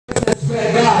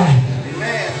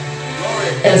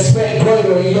expect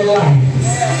greater in your life.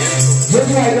 Just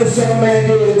like this young man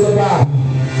did in the Bible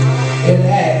in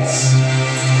Acts.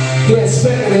 He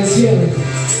expected his healing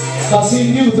because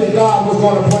he knew that God was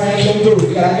going to bring him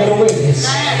through. Can I get a witness?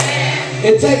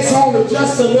 It takes only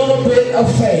just a little bit of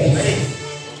faith.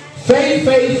 Faith,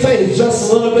 faith, faith.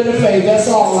 Just a little bit of faith. That's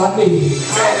all I need.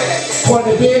 For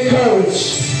to be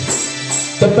encouraged.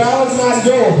 The battle's not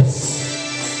yours.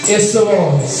 It's the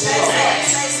Lord's.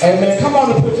 Amen. Come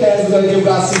on and put your hands together and give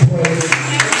God some praise.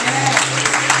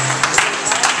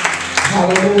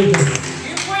 Hallelujah.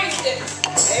 You preached it.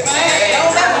 Amen.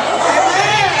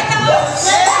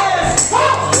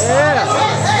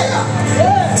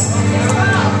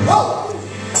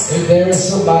 If there is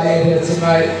somebody in here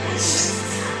tonight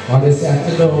or this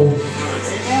afternoon,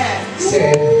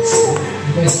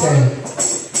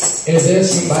 if there's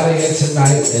somebody here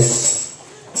tonight that's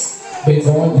been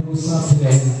going through something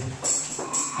and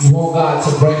you want God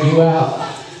to bring you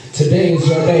out, today is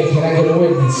your day. Can I get a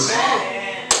witness?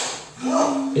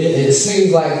 It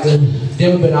seems like the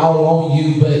devil been all on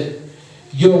you, but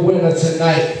you're a winner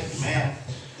tonight.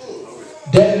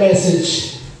 That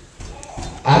message,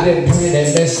 I didn't pray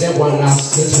that message. That's what I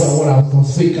was going to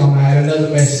speak on. I had another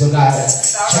message, so God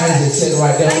changed it, said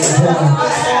right there on the phone.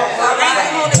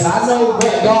 But I know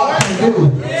what God can do.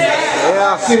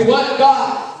 See what God.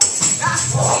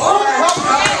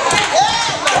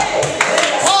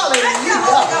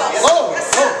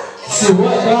 See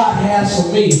what God has for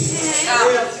me.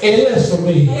 It is for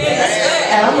me.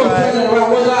 And I'm going to tell you around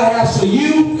what God has for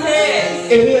you.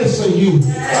 It is for you.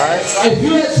 If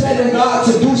you're expecting God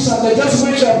to do something, just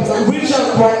reach up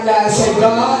right now and say,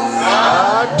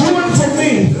 God, do it for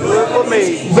me. Do it for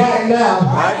me. Right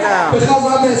now. Because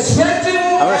I'm expecting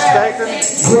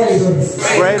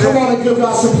greater. Come on and give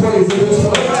God some praise in this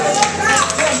place.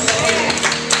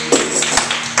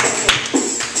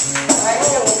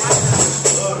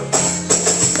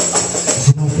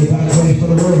 Ready for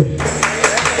the word.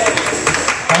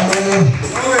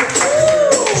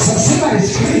 So somebody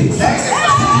scream.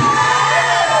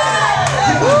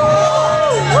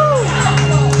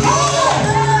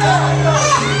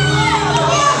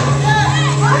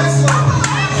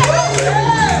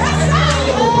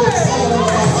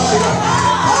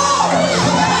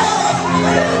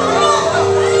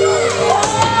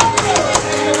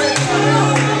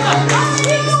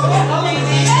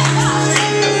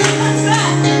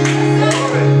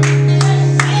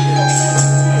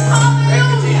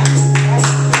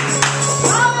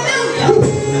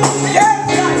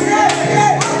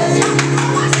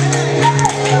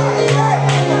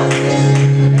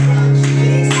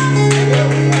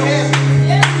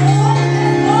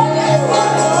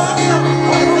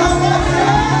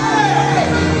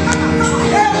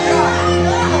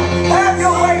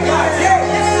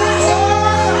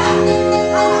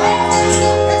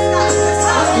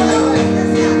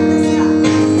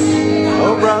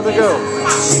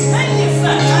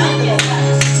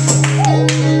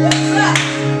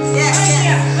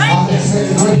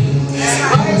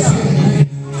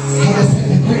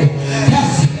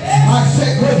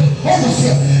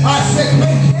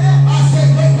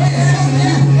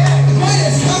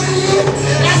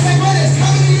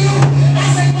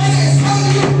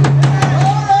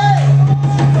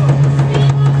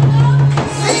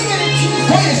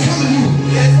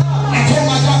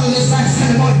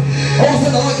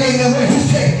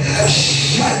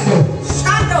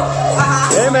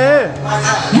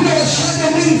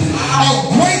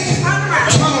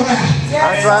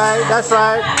 That's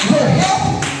right. Your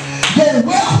health, your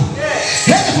wealth,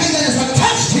 everything that is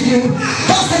attached to you,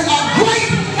 God said a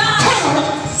great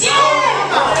turnaround.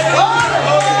 A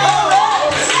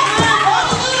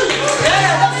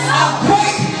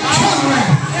great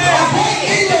turnaround. A great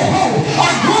in your home. A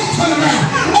great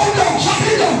turnaround. Oh, don't jump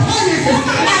in your finances.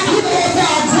 I give it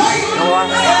a great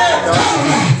turnaround.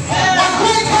 A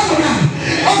great turnaround.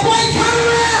 A great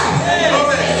turnaround.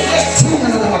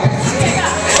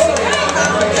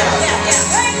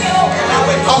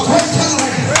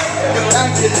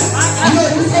 You know,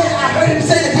 you said I heard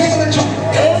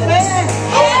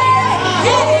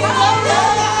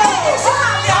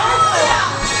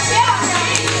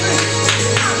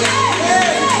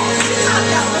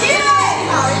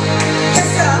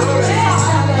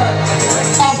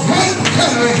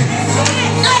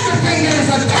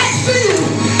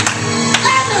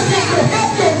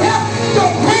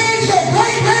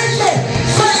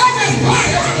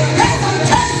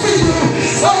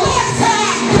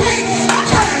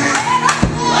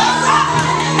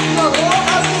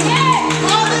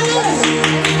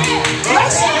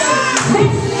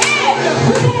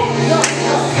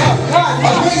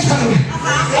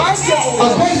A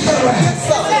great turnaround.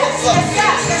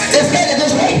 It's headed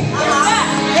this way.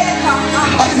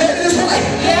 Are you headed this way?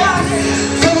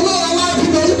 Because a lot of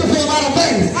people are looking for a lot of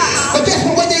things. But guess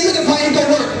what? What they're looking for ain't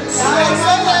gonna work.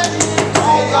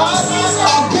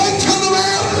 A great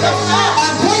turnaround,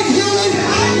 a great healing,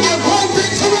 a great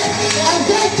victory, a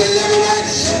great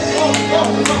deliverance.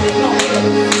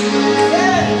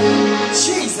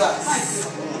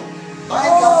 Jesus.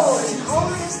 Oh,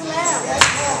 holy is the Lamb.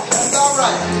 That's all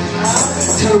right.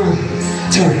 Turn around.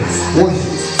 Turn. 1.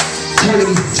 Turn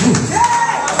again. 2.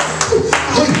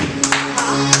 3.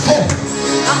 4.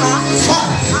 5.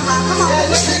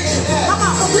 6.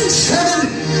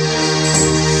 7.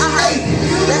 8.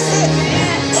 That's it.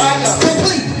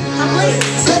 Complete.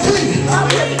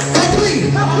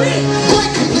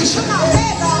 Great completion.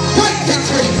 Great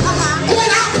victory.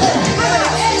 Great outcome.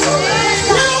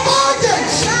 Real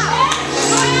abundance.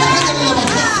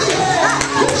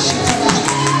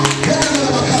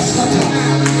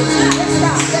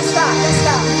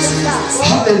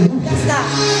 Hallelujah.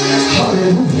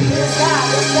 Hallelujah.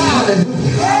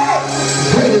 Hallelujah.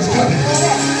 Great is coming.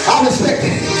 I respect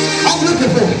it. I'm looking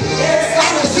for it. I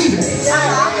receive it.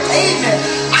 Amen.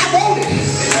 I want it.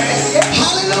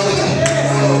 Hallelujah.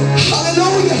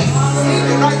 Hallelujah.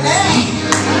 Right now.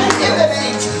 In the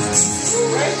name of Jesus.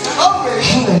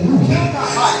 Hallelujah.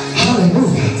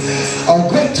 Hallelujah. A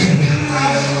great turnaround.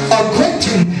 A great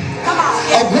turnaround.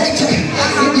 A great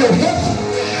turnaround. In your health.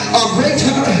 A great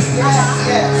turnaround.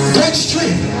 Great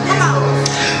strength.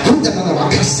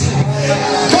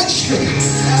 Great strength.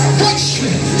 Great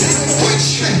strength. Great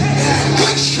strength.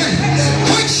 Great strength.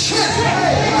 Great strength.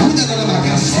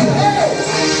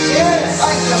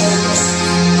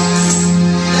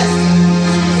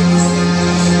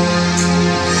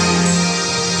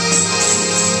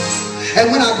 And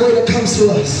when our greater comes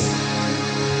to us,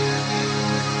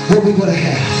 what are we going to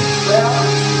have?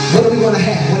 What are we going to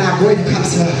have when our greater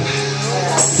comes to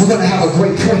us? We're going to have a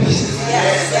great praise.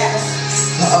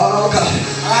 Oh God.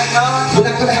 We're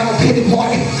not going to have a pity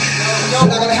party.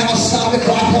 We're not going to have a sobbing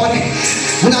cry party.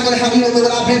 We're not going to have, you know what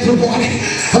I've been through party.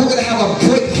 We're going to have a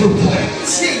breakthrough party.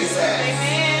 Jesus.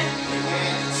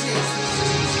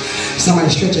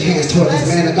 Somebody stretch your hands toward this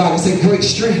man of God and say, great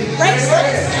strength. Great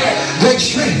strength. Great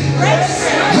strength.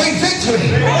 Great victory.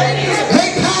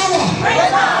 Great power.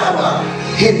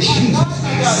 In Jesus.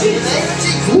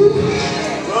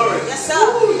 Yes, sir.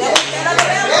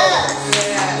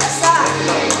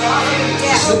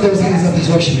 Slip those hands up as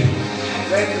worship him.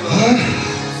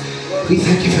 We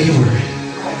thank you for your word.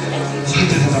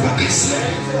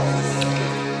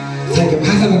 Thank you.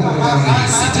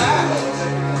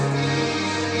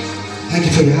 Thank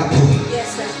you for your outpour.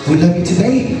 We love you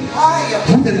today.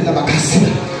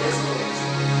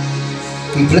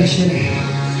 We bless your name.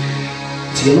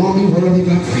 To your Lord be worthy of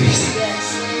our praise.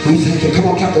 We thank you. Come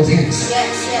on, clap those hands.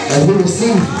 As we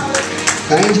receive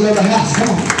the angel of the house. Come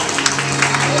on.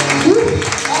 Woo.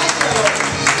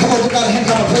 Come on, we got a hand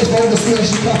out of place for overseer as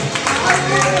she comes.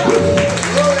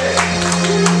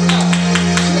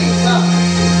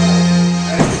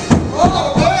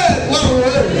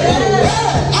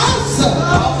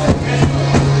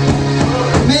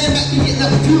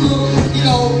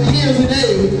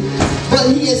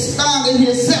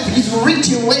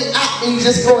 Reaching way out and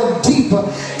just going deeper,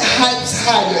 heights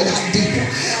higher and deeper.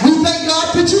 We thank God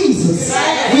for Jesus.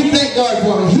 We thank God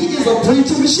for him. He is a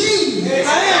preacher machine.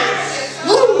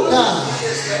 Woo, God.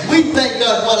 We thank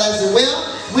God for that as well.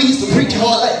 We used to preach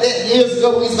hard like that years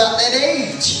ago. We was about that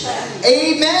age.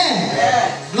 Amen.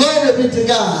 Glory be to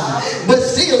God. But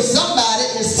still somebody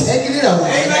is taking it over.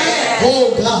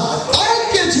 Oh God.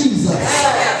 Thank you, Jesus.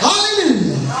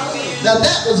 Hallelujah. Now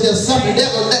that was just something that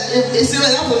was it's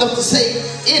enough to say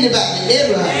anybody,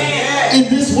 everybody in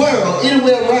this world,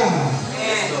 anywhere around.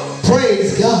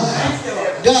 Praise God.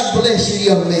 God bless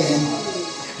you, young man.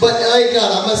 But hey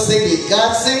God, I must say that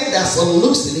God said that's a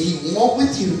lucid he won't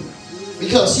with you.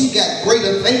 Because he got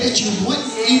greater things that you wouldn't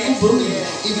even believe.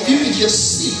 If you could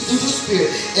just see through the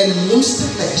spirit and loose the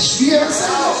flesh. You hear us?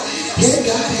 Hey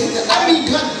God, hey God. I mean,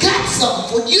 God got something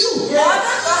for you.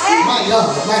 My God,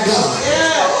 my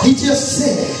God. He just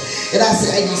said it. And I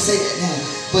said, I didn't say that now.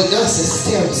 But God says,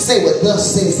 say what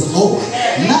thus says the Lord.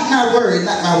 Not my word,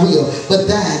 not my will, but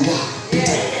thine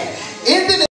God.